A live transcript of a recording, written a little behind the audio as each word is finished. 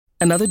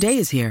Another day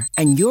is here,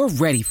 and you're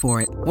ready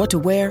for it. What to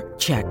wear?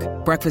 Check.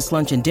 Breakfast,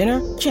 lunch, and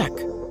dinner? Check.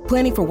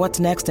 Planning for what's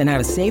next and how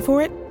to save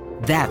for it?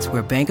 That's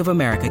where Bank of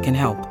America can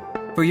help.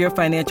 For your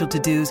financial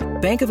to-dos,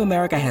 Bank of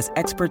America has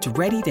experts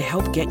ready to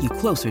help get you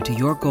closer to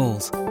your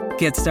goals.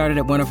 Get started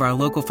at one of our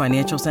local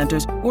financial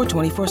centers or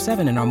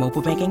 24/7 in our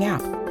mobile banking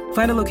app.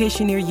 Find a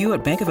location near you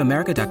at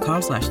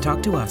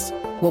bankofamerica.com/talktous.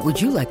 What would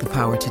you like the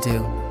power to do?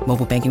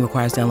 Mobile banking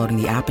requires downloading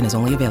the app and is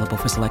only available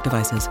for select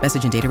devices.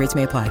 Message and data rates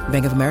may apply.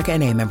 Bank of America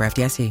N.A., member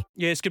FDIC.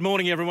 Yes, good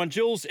morning, everyone.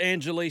 Jules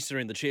and Jaleesa are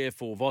in the chair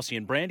for Vossi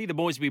and Brandy. The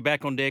boys will be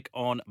back on deck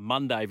on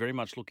Monday. Very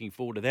much looking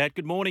forward to that.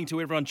 Good morning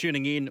to everyone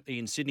tuning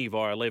in Sydney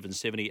via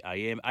 1170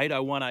 AM,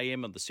 8:01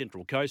 AM on the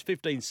Central Coast,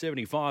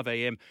 1575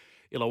 AM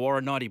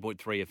Illawarra,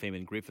 90.3 FM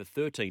in Griffith,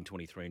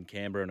 1323 in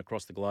Canberra, and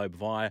across the globe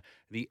via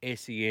the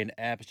SEN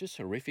app. It's just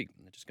horrific.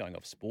 Just going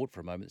off sport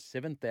for a moment,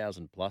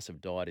 7,000 plus have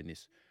died in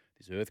this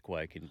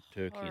earthquake in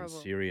Turkey and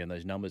Syria, and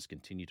those numbers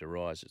continue to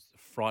rise. It's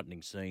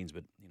frightening scenes,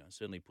 but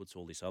certainly puts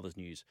all this other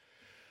news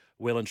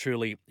well and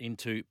truly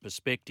into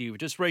perspective.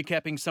 Just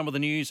recapping some of the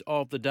news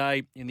of the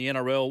day in the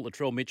NRL.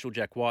 Latrell Mitchell,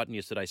 Jack Whiten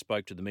yesterday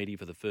spoke to the media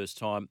for the first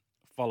time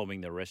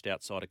following their arrest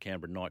outside a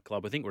Canberra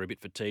nightclub. I think we're a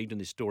bit fatigued in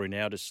this story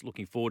now, just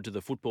looking forward to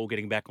the football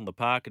getting back on the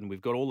park, and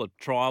we've got all the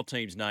trial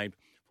teams named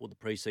for the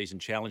pre-season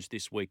challenge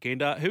this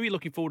weekend. Who are you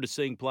looking forward to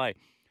seeing play?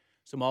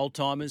 Some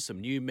old-timers,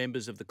 some new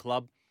members of the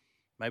club,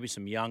 maybe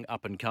some young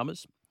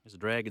up-and-comers. As a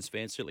Dragons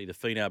fan, certainly the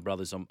Finau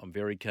brothers, I'm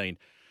very keen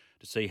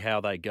to see how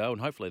they go,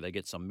 and hopefully they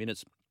get some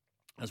minutes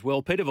as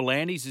well. Peter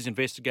V'landys is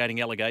investigating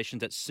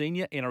allegations that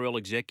senior NRL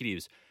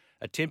executives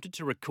attempted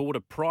to record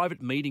a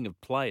private meeting of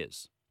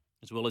players,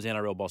 as well as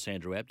NRL boss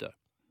Andrew Abdo.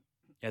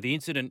 Now, the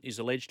incident is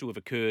alleged to have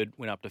occurred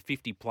when up to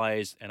 50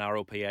 players and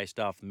RLPA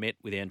staff met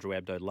with Andrew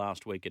Abdo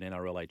last week at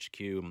NRL HQ.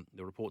 And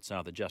the reports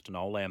are that Justin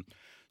Olam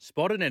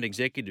spotted an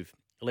executive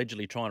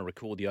allegedly trying to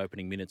record the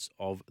opening minutes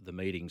of the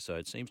meeting. So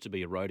it seems to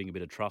be eroding a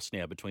bit of trust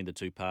now between the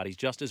two parties,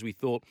 just as we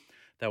thought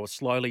they were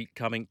slowly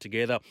coming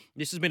together.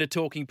 This has been a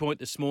talking point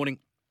this morning.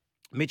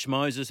 Mitch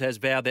Moses has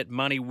vowed that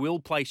money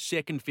will play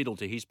second fiddle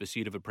to his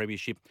pursuit of a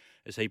premiership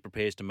as he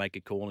prepares to make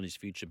a call on his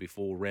future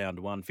before round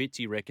one.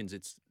 Fitzy reckons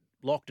it's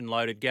locked and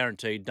loaded,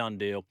 guaranteed, done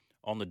deal,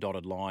 on the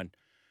dotted line.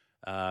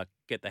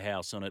 Get the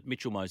house on it.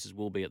 Mitchell Moses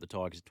will be at the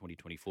Tigers in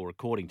 2024,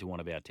 according to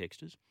one of our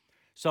texters.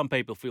 Some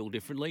people feel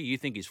differently. You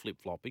think he's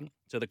flip-flopping.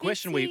 So the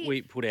question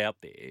we put out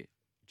there,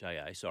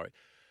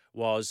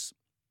 was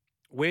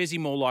where's he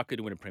more likely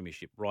to win a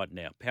premiership right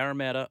now,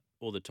 Parramatta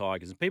or the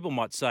Tigers? And people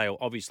might say, well,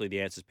 obviously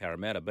the answer's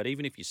Parramatta, but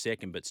even if you're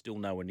second but still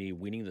nowhere near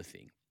winning the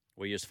thing,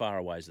 well, you're as far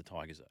away as the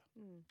Tigers are.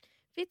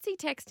 Fitzy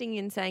texting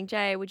in saying,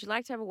 Jay, would you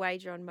like to have a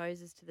wager on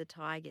Moses to the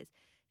Tigers?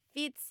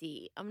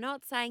 Fitzy, I'm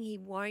not saying he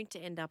won't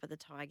end up at the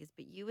Tigers,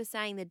 but you were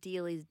saying the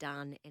deal is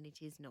done and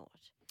it is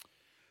not.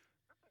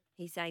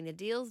 He's saying the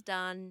deal's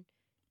done.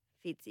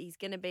 He's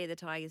going to be at the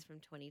Tigers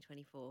from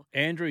 2024.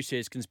 Andrew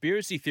says,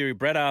 conspiracy theory,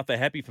 Brad Arthur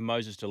happy for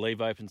Moses to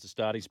leave, opens the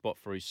starting spot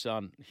for his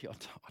son. I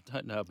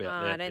don't know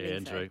about that,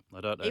 Andrew. So.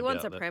 I don't know. He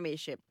wants a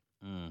premiership.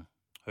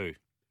 Who?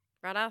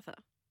 Brad Arthur.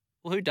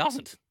 Well, who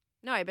doesn't?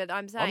 No, but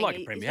I'm saying... I'd like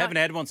a premiership. You haven't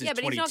had one since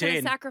 2010. But he's not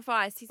going to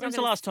sacrifice... When's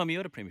the last time you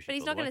had a premiership? But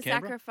he's not going to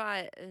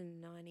sacrifice...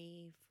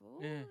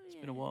 94? Yeah, it's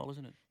been a while,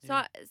 isn't it?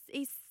 Yeah. So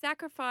he's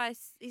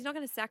not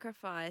going to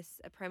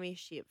sacrifice a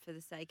premiership for the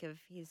sake of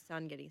his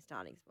son getting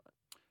starting spot.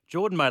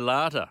 Jordan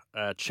Mailata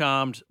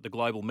charmed the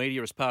global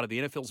media as part of the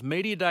NFL's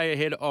Media Day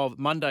ahead of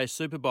Monday's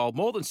Super Bowl.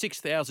 More than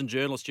 6,000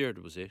 journalists, Jared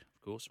was there,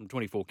 of course, from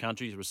 24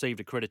 countries,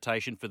 received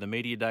accreditation for the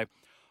Media Day.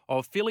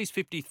 Of Philly's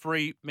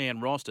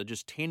 53-man roster,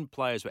 just 10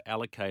 players were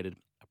allocated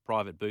a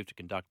private booth to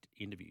conduct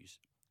interviews,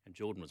 and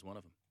Jordan was one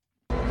of them.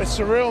 It's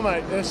surreal,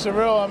 mate. It's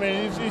surreal. I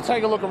mean, you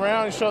take a look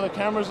around and show the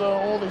cameras of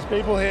all these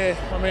people here.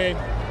 I mean,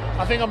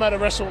 I think I'm at a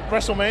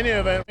WrestleMania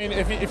event. I mean,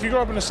 if you grew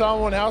up in a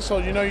Samoan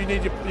household, you know you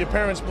need your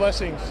parents'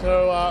 blessing.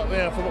 So,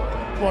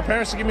 for my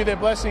parents to give me their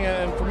blessing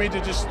and for me to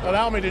just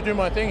allow me to do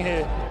my thing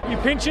here. You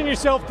pinching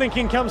yourself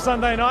thinking come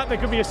Sunday night there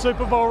could be a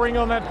Super Bowl ring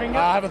on that finger?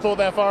 I haven't thought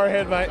that far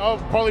ahead, mate. I'll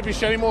probably be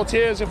shedding more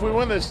tears if we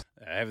win this.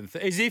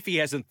 As if he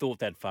hasn't thought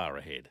that far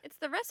ahead. It's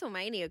the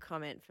WrestleMania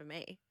comment for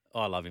me.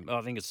 I love him.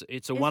 I think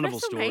it's a wonderful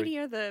story. Is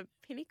WrestleMania the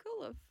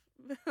pinnacle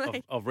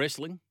of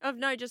wrestling?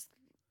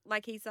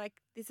 He's like,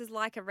 this is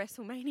like a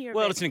WrestleMania event.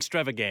 Well, it's an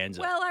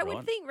extravaganza. Well, I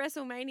would think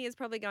WrestleMania is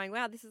probably going,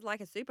 wow, this is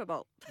like a Super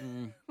Bowl.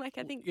 I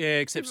think. Yeah,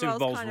 except Super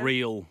Bowl's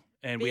real.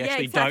 And we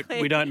actually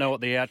exactly. don't know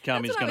what the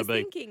outcome is going to be. That's what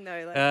I was thinking,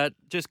 though.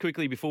 Just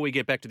quickly, before we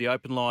get back to the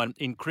open line,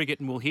 in cricket,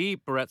 and we'll hear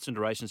Bharat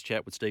Sundaresan's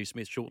chat with Steve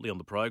Smith shortly on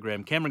the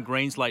program, Cameron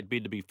Green's late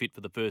bid to be fit for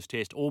the first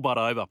test, all but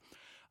over.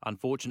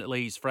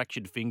 Unfortunately, his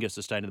fractured finger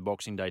sustained in the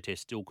Boxing Day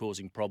test still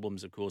causing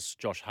problems. Of course,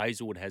 Josh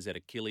Hazlewood has that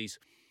Achilles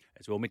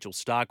as well. Mitchell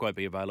Starc won't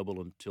be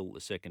available until the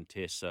second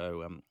test.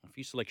 So a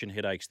few selection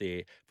headaches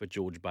there for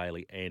George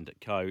Bailey and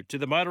co. To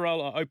the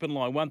Motorola open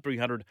line,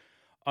 1300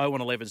 01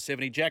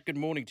 1170. Jack, good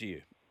morning to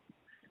you.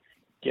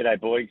 G'day,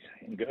 boys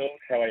and girls.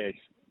 How are you?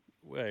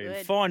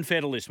 Well, fine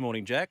fettle this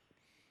morning, Jack.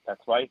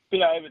 That's right.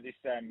 Bit over this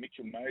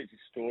Mitchell Moses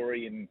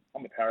story, and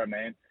I'm a Para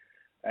man.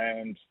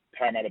 and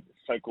Parramatta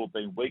so-called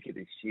being weaker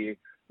this year.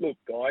 Look,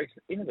 guys,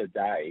 at the end of the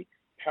day,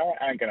 Para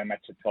aren't going to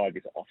match the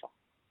Tigers' offer.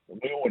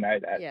 We all know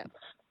that. Yeah.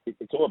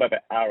 It's all about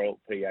the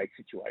RLPA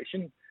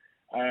situation.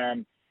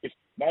 If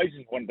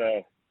Moses wanted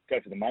to go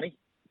for the money,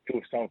 he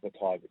would sign with the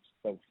Tigers.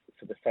 So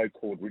for the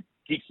so-called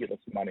ridiculous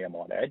money, I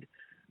might add,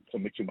 for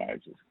Mitchell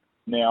Moses.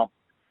 Now,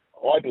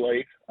 I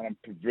believe, and I'm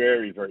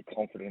very, very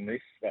confident in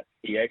this, that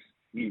he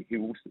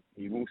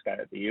will stay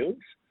at the Eels.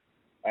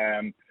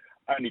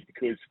 Only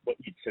because what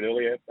you said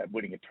earlier, that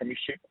winning a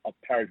premiership,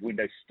 Para's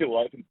window is still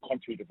open,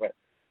 contrary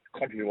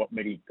to what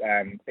many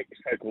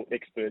so-called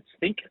experts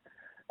think.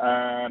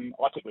 I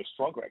think we're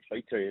stronger,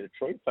 actually, to tell you the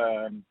truth.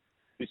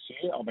 This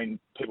year, I mean,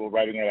 people are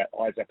raving about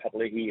Isaac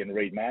Papali'i and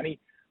Reed Marnie.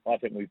 I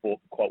think we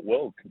fought quite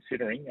well,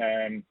 considering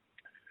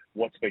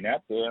what's been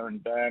out there.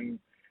 And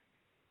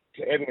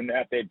to everyone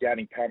out there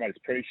doubting Parramatta's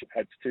premiership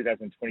hopes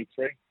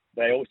 2023,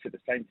 they all said the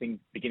same thing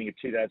beginning of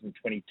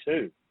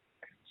 2022.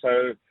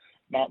 So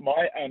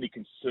my only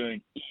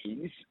concern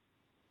is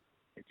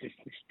it's just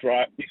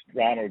this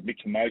drama of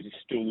Mitchell Moses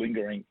still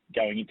lingering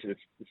going into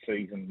the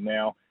season.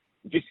 Now,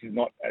 this is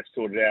not as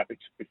sorted out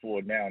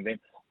before now and then.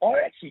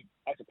 I actually,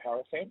 as a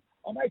Para fan,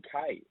 I'm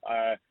okay.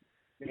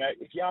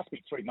 If you asked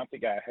me 3 months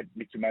ago, had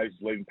Mitchell Moses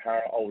leaving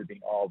Para, I would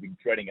have been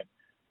dreading it.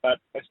 But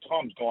as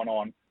time's gone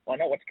on, I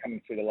know what's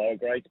coming through the lower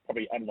grades,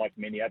 probably unlike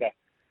many other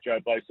Joe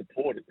Blow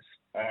supporters.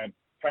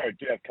 Para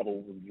do have a couple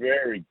of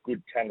very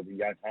good, talented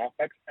young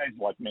halfbacks, as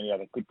like many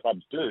other good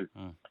clubs do.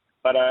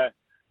 But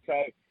so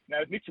now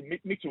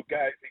Mitchell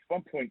goes.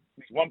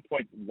 He's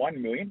 1.1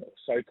 million,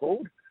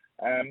 so-called,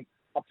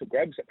 up for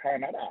grabs at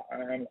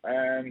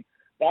Parramatta.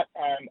 But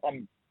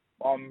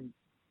I'm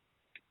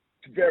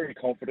very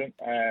confident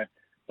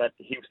that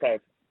he'll stay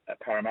at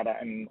Parramatta,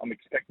 and I'm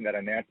expecting that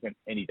announcement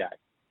any day.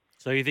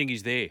 So you think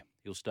he's there?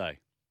 He'll stay?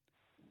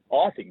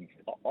 I think.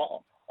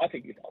 I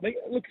mean,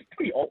 it looks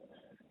pretty old.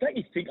 Don't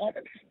you think?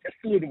 Just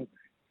little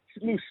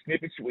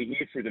snippets we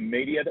hear through the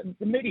media.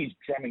 The media is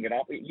drumming it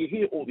up. You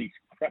hear all these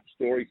crap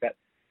stories that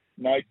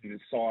Moses has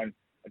signed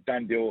a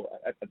done deal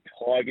at the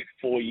Tigers,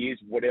 4 years,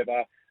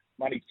 whatever.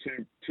 Money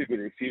too good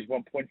to refuse,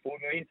 1.4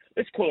 million.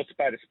 Let's call it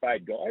a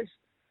spade, guys.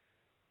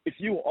 If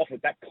you were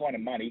offered that kind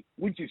of money,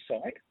 would you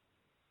sign?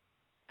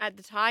 At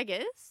the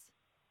Tigers?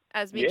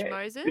 As Mitch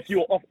Moses? If you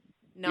were offered,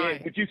 no.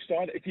 Would you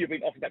sign it if you've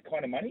been offered that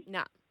kind of money?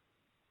 No.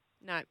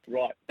 No.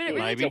 Right. But it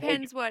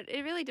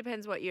really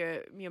depends what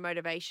your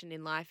motivation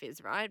in life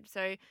is, right?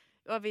 So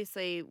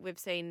obviously we've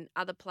seen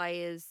other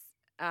players,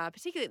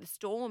 particularly at the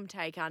Storm,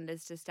 take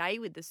unders to stay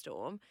with the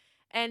Storm.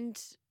 And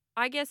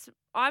I guess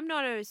I'm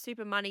not a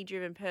super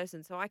money-driven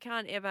person, so I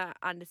can't ever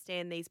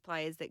understand these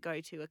players that go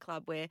to a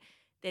club where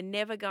they're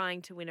never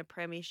going to win a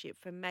premiership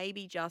for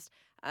maybe just,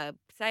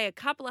 say, a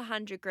couple of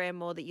 $100,000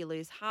 more that you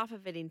lose half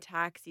of it in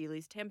tax, you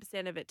lose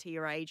 10% of it to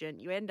your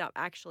agent. You end up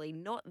actually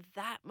not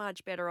that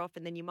much better off,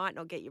 and then you might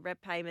not get your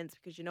rep payments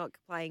because you're not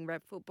playing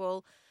rep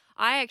football.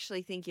 I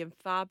actually think you're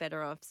far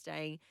better off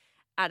staying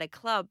at a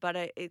club, but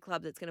a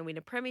club that's going to win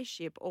a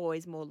premiership or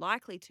is more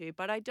likely to.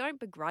 But I don't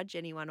begrudge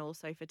anyone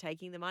also for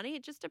taking the money.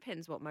 It just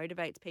depends what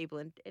motivates people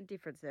in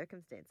different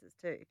circumstances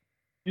too.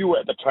 You were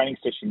at the training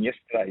session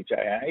yesterday,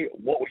 J.A.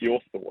 What were your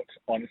thoughts,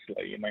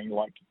 honestly? I mean,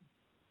 like,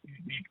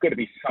 you've got to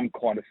be some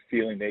kind of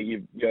feeling there.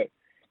 You would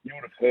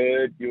have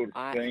heard, you would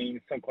have seen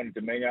some kind of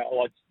demeanour.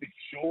 Like,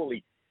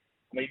 surely,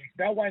 I mean,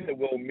 there's no way in the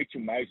world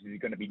Mitchell Moses is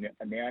going to be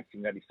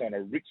announcing that he's signed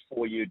a rich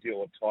 4-year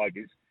deal at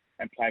Tigers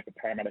and playing for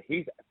Parramatta.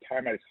 He's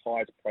Parramatta's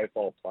highest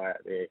profile player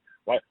there.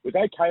 Like, it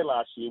was okay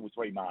last year with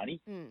Reed Marnie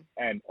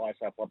and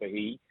Isaac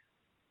Papali'i.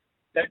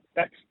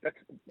 That's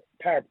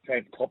Parramatta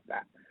fans cop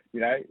that. You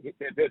know,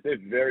 they're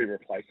very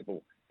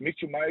replaceable.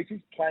 Mitchell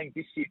Moses playing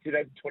this year,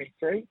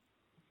 2023,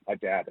 I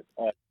doubt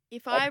it.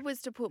 If I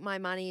was to put my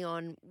money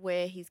on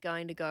where he's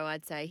going to go,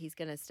 I'd say he's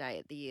going to stay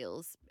at the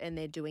Eels, and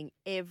they're doing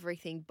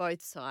everything,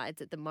 both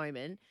sides at the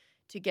moment,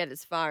 to get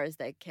as far as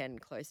they can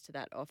close to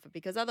that offer.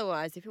 Because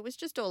otherwise, if it was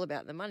just all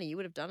about the money, you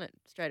would have done it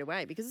straight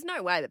away. Because there's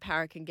no way that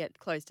Para can get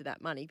close to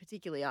that money,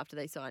 particularly after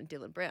they signed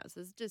Dylan Brown.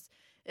 So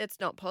it's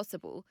not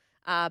possible.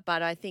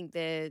 But I think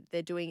they're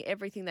doing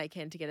everything they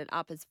can to get it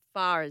up as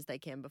far as they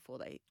can before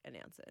they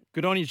announce it.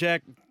 Good on you,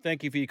 Jack.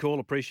 Thank you for your call.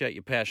 Appreciate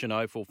your passion.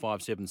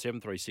 0457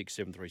 736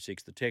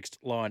 736, the text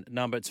line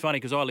number. It's funny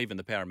because I live in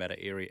the Parramatta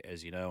area,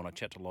 as you know, and I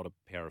chat to a lot of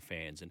Para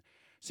fans. And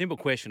simple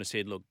question I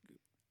said, look,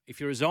 if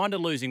you're resigned to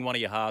losing one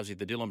of your halves,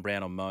 either Dylan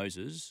Brown or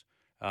Moses,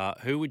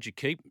 who would you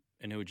keep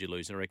and who would you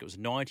lose? And I reckon it was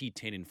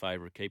 90-10 in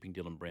favour of keeping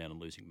Dylan Brown and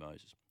losing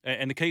Moses.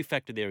 And the key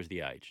factor there is the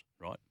age,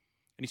 right?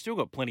 And he's still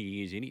got plenty of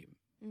years in him.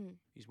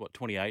 He's,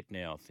 28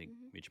 now, I think,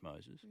 Mitch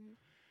Moses.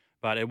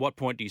 But at what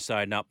point do you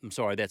say, no, I'm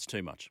sorry, that's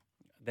too much.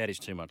 That is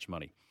too much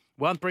money.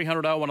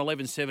 1300 01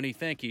 1170,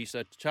 thank you.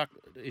 So Chuck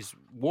is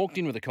walked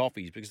in with the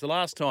coffees because the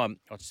last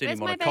time I sent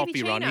him on a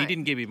coffee run, he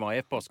didn't give me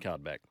my FBOS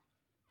card back.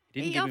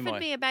 He offered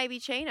me a baby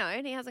chino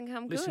and he hasn't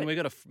come good. Listen, we've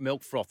got a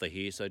milk frother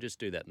here, so just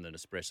do that in an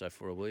espresso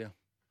for her, will you?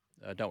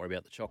 Don't worry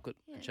about the chocolate.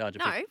 Yeah. Charge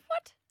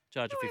what?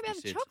 Charge Don't you worry 50 about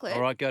the cents. chocolate.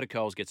 All right, go to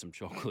Coles, get some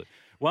chocolate.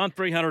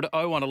 1300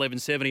 01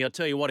 1170. I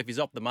tell you what, if he's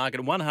off the market,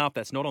 and one half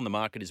that's not on the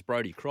market is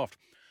Brodie Croft.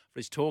 For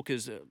his talk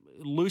is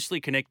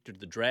loosely connected to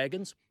the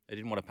Dragons. They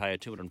didn't want to pay a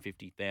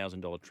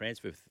 $250,000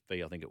 transfer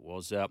fee, I think it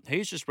was.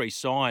 He's just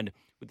re-signed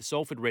with the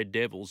Salford Red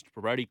Devils to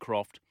Brodie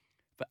Croft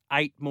for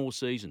 8 more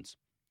seasons.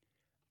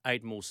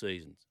 8 more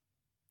seasons.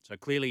 So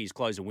clearly he's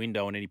closed a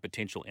window on any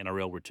potential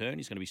NRL return.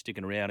 He's going to be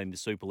sticking around in the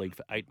Super League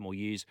for 8 more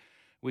years.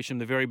 Wish him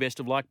the very best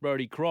of luck,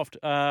 Brodie Croft.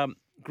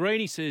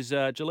 Greenie says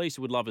Jaleesa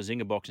would love a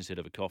Zinger box instead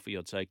of a coffee.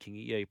 I'd say,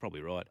 Kingy, yeah, you're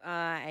probably right.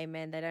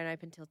 Amen. They don't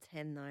open till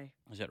 10, though.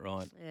 Is that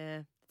right?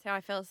 Yeah. That's how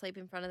I fell asleep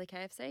in front of the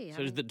KFC.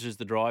 So does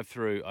the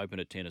drive-through open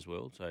at 10 as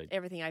well? So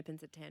Everything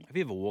opens at 10. have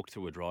you ever walked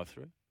through a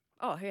drive-through?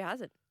 Oh, who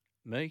hasn't?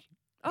 Me?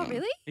 Oh,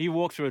 really? You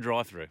walk through a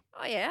drive-through?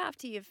 Oh, yeah,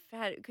 after you've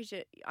had it, because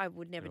I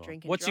would never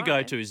drink and What's drive. your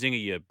go-to?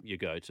 Zinger you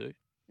go to?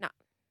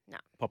 No.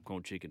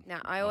 Popcorn chicken. No,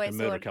 I can always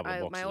murder a thought couple of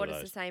boxes my of order's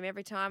those. the same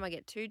every time. I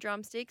get 2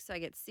 drumsticks. I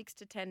get 6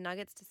 to 10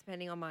 nuggets,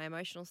 depending on my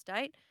emotional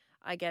state.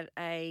 I get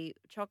a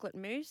chocolate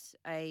mousse,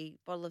 a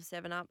bottle of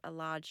 7-Up, a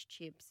large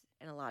chips,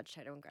 and a large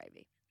tato and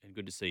gravy. And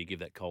good to see you give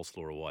that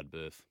coleslaw a wide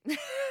berth.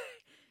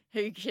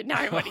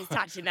 Nobody's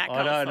touching that.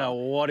 I don't know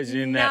what is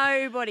in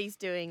that. Nobody's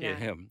doing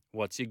that. Yeah.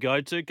 What's your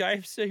go-to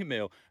KFC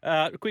meal?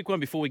 A quick one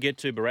before we get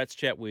to Barat's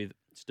chat with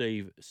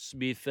Steve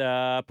Smith.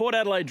 Port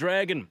Adelaide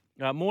Dragon.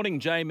 Morning,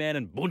 J-Man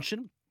and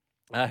Bunchen.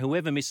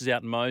 Whoever misses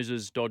out on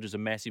Moses dodges a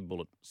massive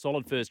bullet.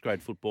 Solid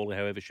first-grade footballer,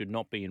 however, should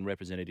not be in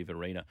representative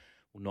arena.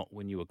 Will not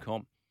win you a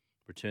comp.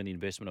 Return on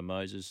investment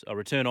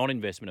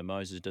of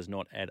Moses does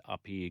not add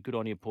up here. Good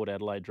on you, Port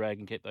Adelaide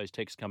Dragon. Keep those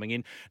texts coming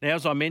in. Now,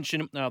 as I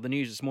mentioned, the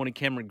news this morning,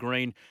 Cameron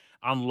Green,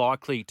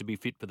 unlikely to be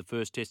fit for the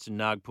first test in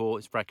Nagpur.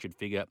 His fractured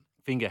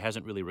finger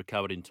hasn't really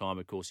recovered in time.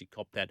 Of course, he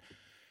copped that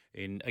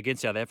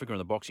against South Africa in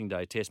the Boxing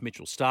Day test.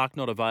 Mitchell Stark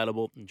not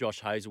available, and Josh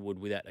Hazelwood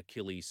without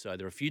Achilles. So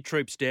there are a few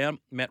troops down.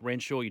 Matt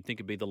Renshaw, you'd think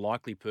would be the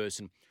likely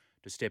person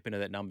to step into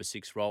that number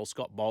 6 role.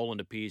 Scott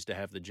Boland appears to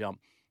have the jump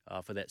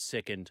for that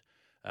second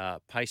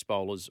pace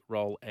bowler's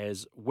role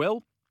as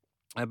well.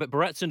 But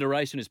Bharat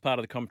Sundaresan is part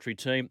of the commentary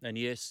team. And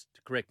yes,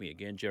 to correct me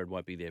again, Jared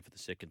won't be there for the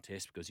second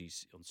test because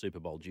he's on Super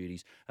Bowl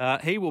duties.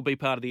 He will be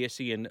part of the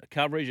SEN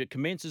coverage. It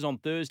commences on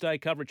Thursday,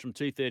 coverage from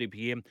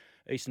 2:30pm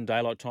Eastern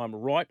Daylight Time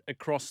right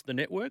across the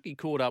network. He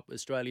caught up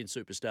Australian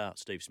superstar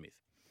Steve Smith.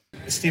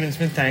 Stephen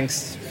Smith,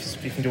 thanks for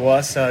speaking to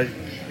us.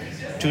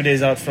 2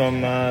 days out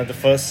from the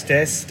first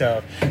test,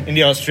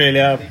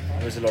 India-Australia,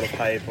 always a lot of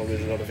hype,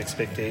 always a lot of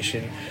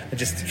expectation.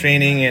 Just the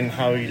training and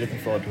how are you looking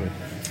forward to it?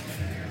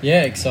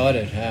 Yeah,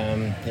 excited.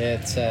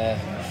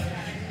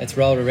 It's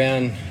rolled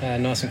around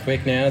nice and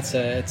quick now.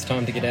 It's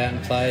time to get out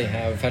and play.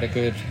 We've had a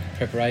good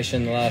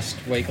preparation the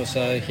last week or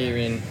so here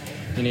in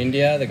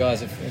India. The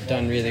guys have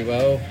done really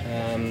well,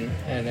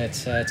 and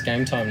it's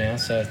game time now,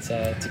 so it's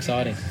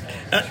exciting.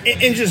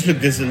 And just look,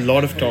 there's a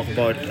lot of talk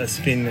about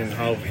spin and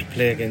how to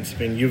play against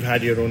spin. You've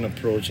had your own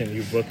approach and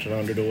you've worked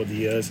around it over the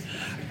years.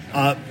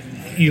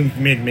 You've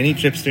made many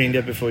trips to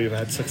India before you've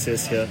had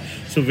success here.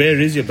 So where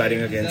is your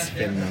batting against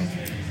spin now?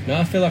 No,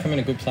 I feel like I'm in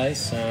a good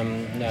place.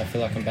 I feel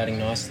like I'm batting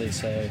nicely.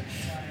 So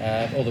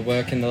all the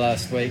work in the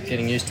last week,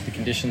 getting used to the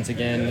conditions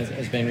again,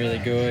 has been really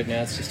good.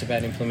 Now it's just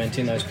about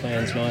implementing those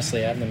plans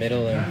nicely out in the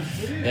middle,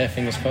 and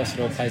fingers crossed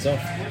it all pays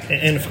off.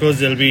 And of course,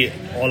 there'll be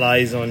all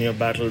eyes on your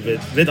battle with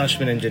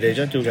Ashwin and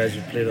Jadeja, 2 guys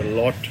you played a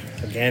lot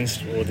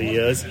against over the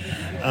years.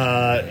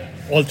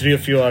 All 3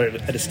 of you are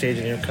at a stage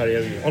in your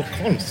career you've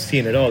almost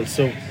seen it all.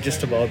 So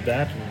just about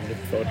that, and look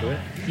forward to it.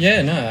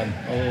 Yeah, no,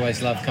 I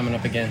always love coming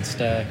up against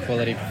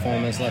quality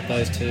performers like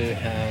those two.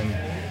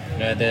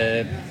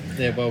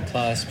 They're world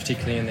class,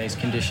 particularly in these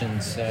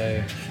conditions.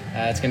 So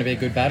it's going to be a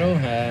good battle.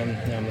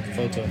 I'm looking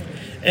forward to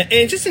it.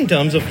 And just in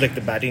terms of like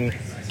the batting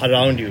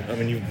around you, I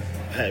mean,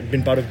 you've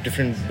been part of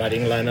different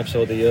batting lineups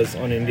over the years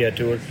on India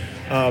tour.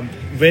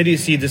 Where do you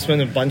see this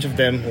one? A bunch of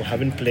them who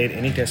haven't played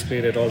any Test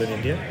cricket at all in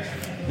India.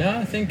 No,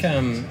 I think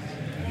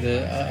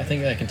I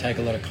think they can take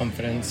a lot of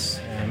confidence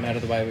out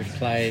of the way we've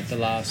played the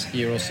last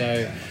year or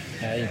so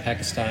in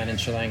Pakistan and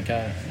Sri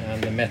Lanka.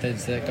 The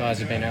methods that guys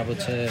have been able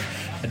to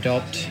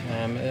adopt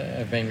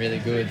have been really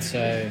good.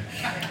 So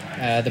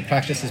the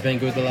practice has been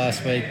good the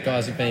last week.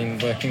 Guys have been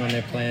working on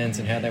their plans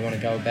and how they want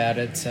to go about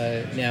it.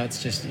 So now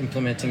it's just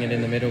implementing it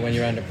in the middle when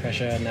you're under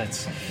pressure, and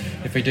that's,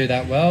 if we do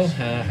that well,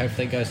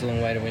 hopefully it goes a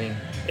long way to winning.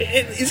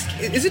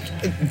 Is it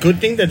a good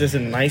thing that there's a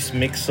nice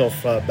mix of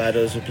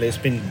batters who play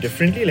spin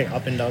differently, like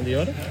up and down the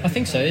order? I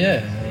think so,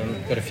 yeah.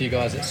 Got a few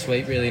guys that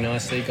sweep really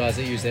nicely, guys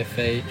that use their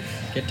feet,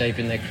 get deep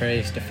in their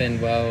crease,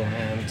 defend well.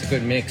 It's a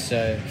good mix,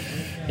 so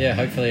yeah,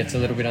 hopefully it's a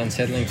little bit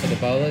unsettling for the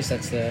bowlers.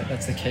 That's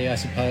the key, I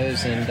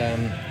suppose,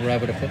 and we're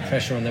able to put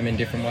pressure on them in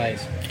different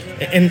ways.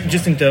 And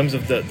just in terms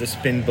of the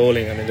spin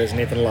bowling, I mean, there's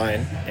Nathan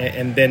Lyon,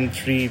 and then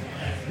 3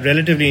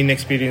 relatively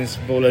inexperienced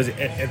bowlers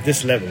at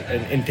this level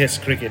in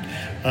Test cricket.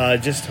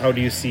 Just how do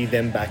you see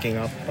them backing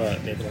up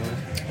Nathan Lyon?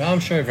 Well, I'm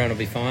sure everyone will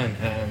be fine.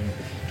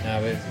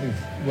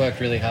 We've worked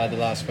really hard the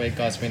last week.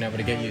 Guys have been able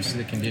to get used to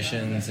the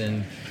conditions,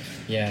 and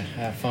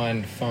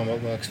find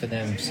what works for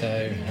them.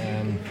 So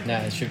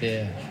it should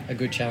be a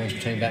good challenge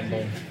between bat and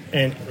ball.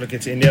 And look,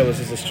 it's India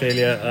versus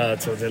Australia,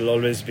 so there'll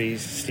always be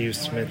Steve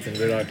Smith and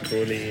Virat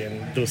Kohli,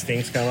 and those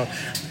things come up.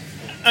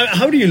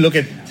 How do you look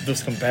at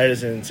those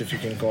comparisons, if you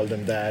can call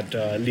them that,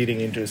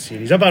 leading into a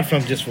series, apart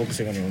from just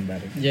focusing on your own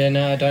batting? Yeah,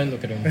 no, I don't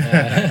look at them.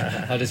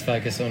 I just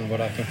focus on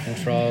what I can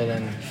control,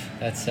 and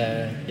that's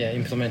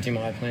implementing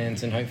my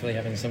plans and hopefully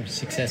having some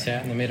success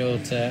out in the middle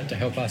to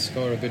help us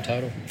score a good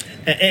total.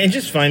 And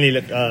just finally,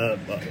 look,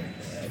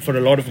 for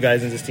a lot of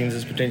guys in this team, this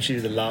is potentially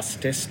the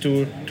last test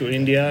tour to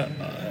India,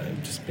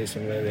 just based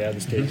on where they are,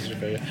 the stages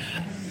of career.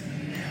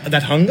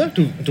 That hunger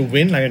to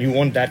win, like you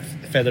want that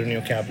feather in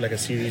your cap, like a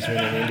series win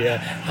in India.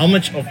 How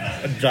much of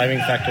a driving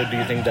factor do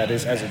you think that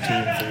is as a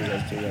team for you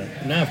guys to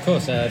do? No, of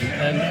course,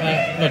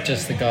 and not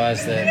just the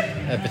guys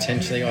that are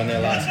potentially on their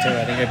last tour.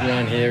 I think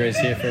everyone here is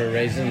here for a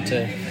reason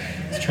to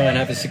try and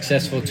have a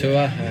successful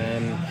tour.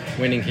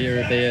 Winning here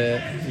would be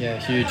a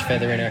huge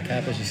feather in our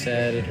cap, as you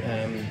said.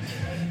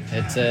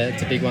 It's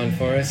a big one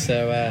for us.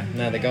 So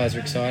the guys are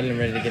excited and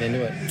ready to get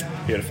into it.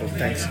 Beautiful,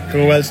 thanks.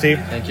 Go well, Steve.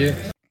 Thank you.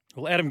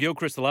 Well, Adam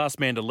Gilchrist, the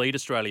last man to lead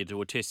Australia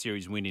to a Test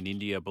Series win in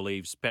India,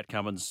 believes Pat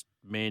Cummins'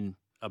 men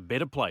are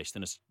better placed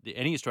than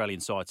any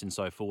Australian sides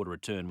insofar to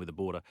return with a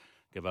Border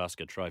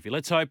Gavaskar trophy.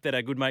 Let's hope that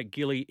our good mate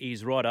Gilly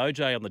is right.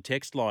 OJ on the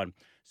text line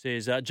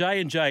says,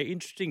 J&J,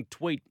 interesting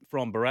tweet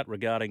from Bharat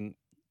regarding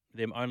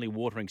them only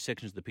watering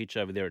sections of the pitch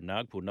over there at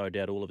Nagpur. No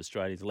doubt all of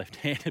Australia's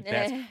left-handed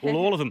bats, well,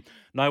 all of them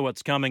know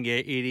what's coming. Yeah,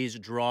 it is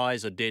dry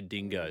as a dead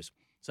dingoes.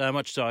 So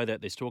much so that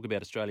there's talk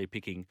about Australia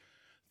picking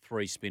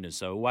 3 spinners.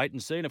 So we'll wait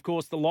and see. And, of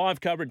course, the live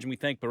coverage, and we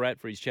thank Bharat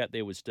for his chat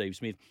there with Steve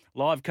Smith.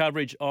 Live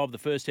coverage of the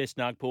first Test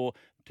Nagpur,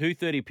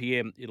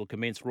 2:30pm. It'll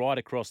commence right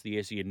across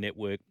the SEN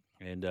network,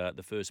 and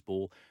the first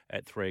ball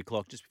at 3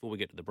 o'clock. Just before we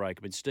get to the break,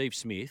 I mean, Steve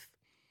Smith,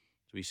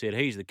 so he said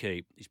he's the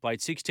key. He's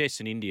played 6 Tests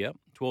in India,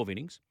 12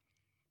 innings,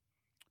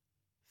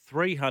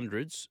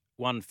 300s,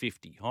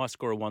 150, high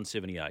score of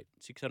 178,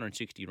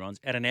 660 runs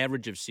at an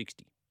average of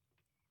 60.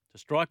 The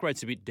strike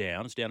rate's a bit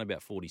down. It's down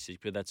about 46,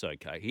 but that's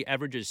okay. He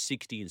averages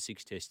 60 in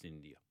 6 Tests in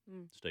India,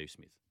 Steve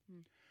Smith.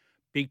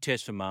 Big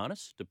test for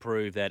Marnus to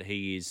prove that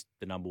he is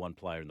the number 1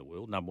 player in the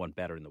world, number 1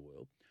 batter in the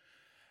world.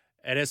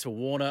 And as for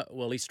Warner,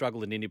 well, he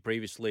struggled in India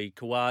previously.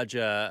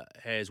 Khawaja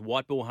has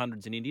white ball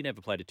hundreds in India,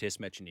 never played a Test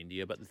match in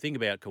India. But the thing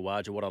about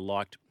Khawaja, what I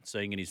liked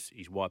seeing in his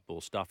white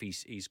ball stuff,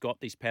 he's got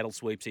these paddle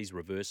sweeps, these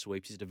reverse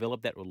sweeps. He's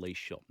developed that release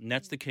shot. And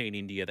that's the key in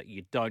India, that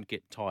you don't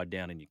get tied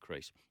down in your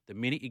crease. The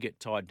minute you get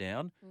tied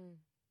down,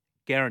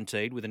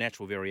 guaranteed, with a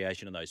natural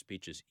variation in those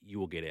pitches, you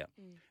will get out.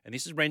 And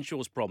this is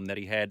Renshaw's problem that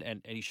he had,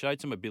 and he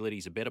showed some ability.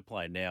 He's a better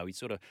player now. He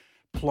sort of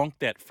plonked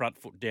that front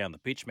foot down the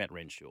pitch, Matt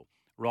Renshaw,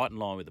 right in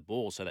line with the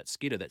ball. So that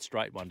skidder, that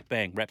straight one,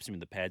 bang, wraps him in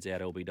the pads,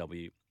 out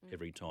LBW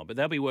every time. But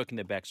they'll be working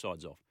their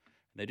backsides off.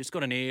 They've just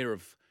got an air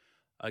of,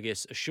 I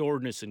guess,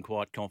 assuredness and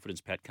quiet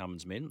confidence, Pat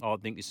Cummins' men. I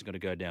think this is going to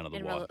go down to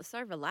the wire.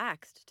 So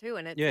relaxed too,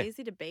 and it's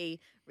easy to be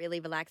really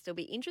relaxed. It'll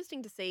be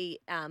interesting to see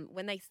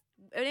when they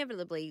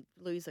inevitably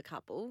lose a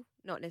couple,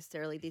 not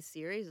necessarily this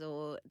series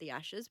or the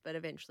Ashes, but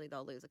eventually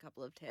they'll lose a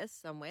couple of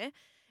tests somewhere,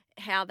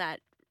 how that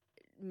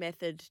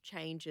method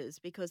changes,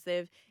 because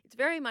it's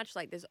very much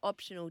like there's a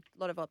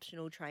lot of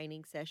optional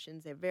training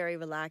sessions. They're very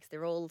relaxed.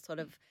 They're all sort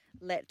of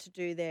let to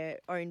do their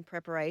own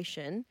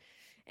preparation.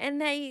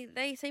 And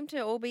they seem to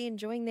all be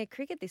enjoying their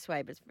cricket this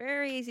way, but it's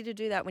very easy to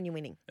do that when you're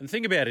winning. And the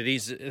thing about it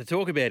is,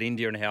 talk about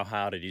India and how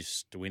hard it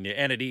is to win there,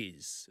 and it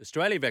is.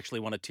 Australia have actually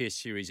won a Test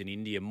series in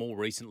India more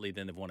recently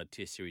than they've won a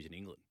Test series in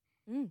England.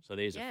 So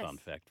there's a fun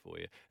fact for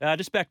you.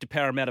 Just back to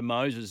Parramatta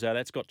Moses.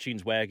 That's got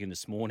chins wagging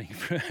this morning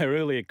for our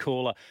earlier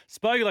caller.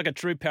 Spoke like a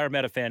true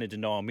Parramatta fan in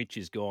denial. Mitch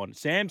is gone.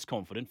 Sam's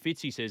confident.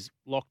 Fitzy says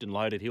locked and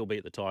loaded. He'll be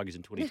at the Tigers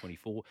in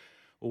 2024.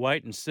 We'll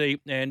wait and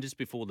see. And just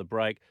before the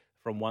break,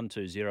 from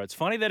 120. It's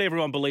funny that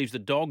everyone believes the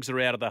Dogs are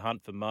out of the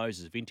hunt for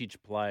Moses. Vintage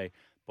play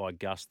by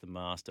Gus the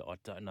Master. I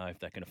don't know if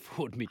they can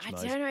afford Mitch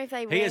Moses. I don't know if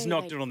they He has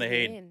knocked it on the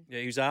head. Yeah,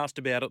 he was asked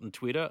about it on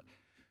Twitter,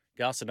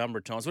 Gus, a number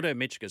of times. What about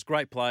Mitch? Goes,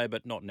 great player,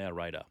 but not in our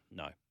radar.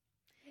 No.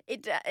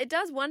 It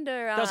does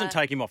wonder. It doesn't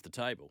take him off the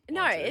table.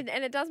 No, and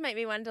it does make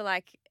me wonder,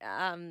 like,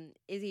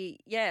 is he,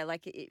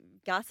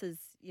 Gus is,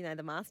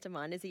 the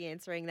mastermind. Is he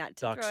answering that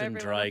to Ducks throw and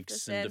everyone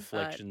drakes and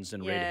deflections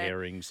and red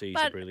herrings? He's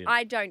but brilliant.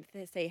 I don't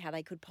see how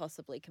they could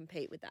possibly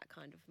compete with that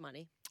kind of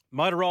money.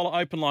 Motorola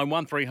open line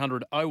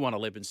 1300 01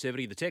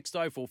 1170. The text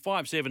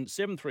 0457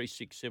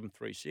 736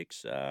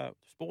 736.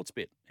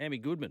 Sportsbet. Hammy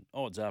Goodman.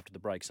 Odds after the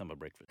break. Summer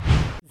breakfast.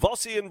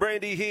 Vossi and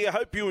Brandy here.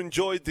 Hope you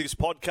enjoyed this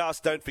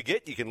podcast. Don't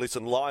forget, you can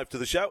listen live to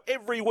the show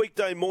every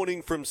weekday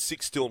morning from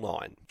 6 till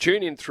 9.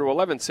 Tune in through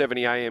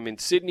 1170 AM in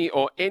Sydney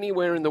or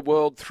anywhere in the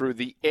world through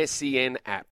the SEN app.